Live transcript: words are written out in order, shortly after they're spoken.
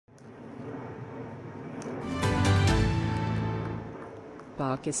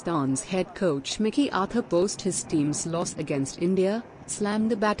Pakistan's head coach Mickey Arthur post his team's loss against India,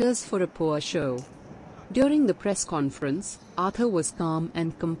 slammed the batters for a poor show. During the press conference, Arthur was calm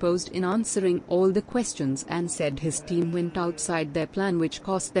and composed in answering all the questions and said his team went outside their plan, which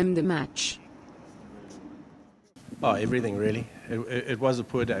cost them the match. Oh, everything really. It was a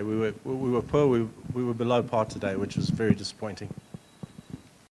poor day. We were poor. We were below par today, which was very disappointing.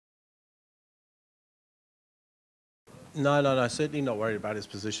 No. Certainly not worried about his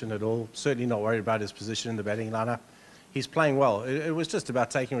position at all. Certainly not worried about his position in the batting lineup. He's playing well. It was just about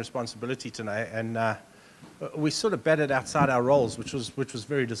taking responsibility tonight, and we sort of batted outside our roles, which was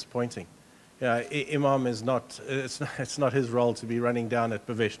very disappointing. Imam is not. It's not his role to be running down at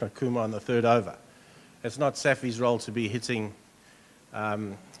Bhubaneswar on the third over. It's not Safi's role to be hitting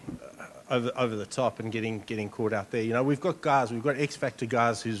over the top and getting caught out there. We've got guys, we've got X-factor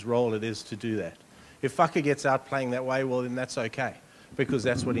guys whose role it is to do that. If Faka gets out playing that way, well, then that's okay, because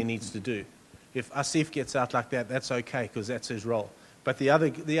that's what he needs to do. If Asif gets out like that, that's okay, because that's his role. But the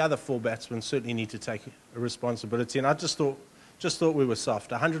other four batsmen certainly need to take responsibility. And I just thought we were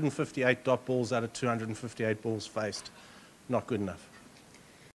soft. 158 dot balls out of 258 balls faced, not good enough.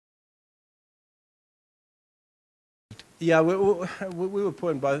 Yeah, we were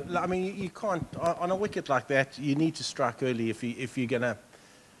poor in both. I mean, you can't on a wicket like that. You need to strike early if you're gonna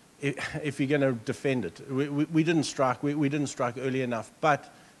defend it. We didn't strike. We didn't strike early enough.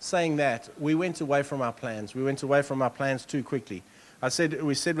 But saying that, we went away from our plans. We went away from our plans too quickly.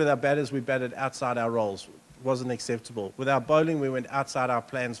 We said with our batters, we batted outside our roles. It wasn't acceptable. With our bowling, we went outside our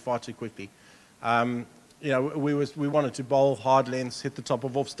plans far too quickly. We wanted to bowl hard lengths, hit the top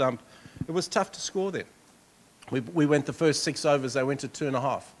of off stump. It was tough to score then. We went the first 6 overs, they went to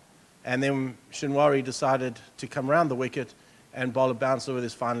 2.5. And then Shinwari decided to come round the wicket and bowl a bouncer with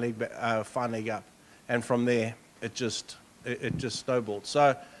his fine leg up. And from there, it just snowballed.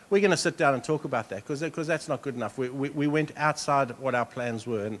 So we're going to sit down and talk about that, because that's not good enough. We went outside what our plans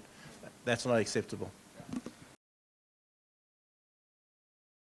were, and that's not acceptable.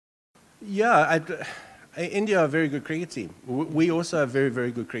 Yeah, India are a very good cricket team. We also are a very,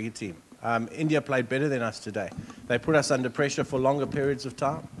 very good cricket team. India played better than us today. They put us under pressure for longer periods of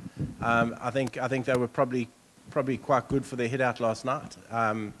time. I think they were probably quite good for their hit out last night,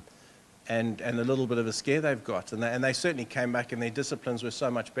 and a little bit of a scare they've got. And they certainly came back, and their disciplines were so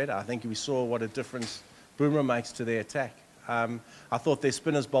much better. I think we saw what a difference Bumrah makes to their attack. I thought their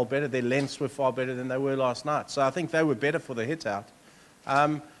spinners bowled better. Their lengths were far better than they were last night. So I think they were better for the hit out.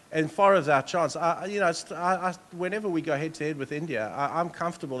 And as far as our chance, whenever we go head-to-head with India, I'm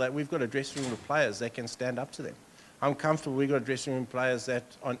comfortable that we've got a dressing room of players that can stand up to them. I'm comfortable we've got a dressing room of players that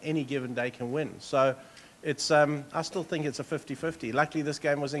on any given day can win. So I still think it's a 50-50. Luckily, this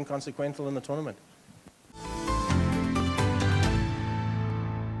game was inconsequential in the tournament.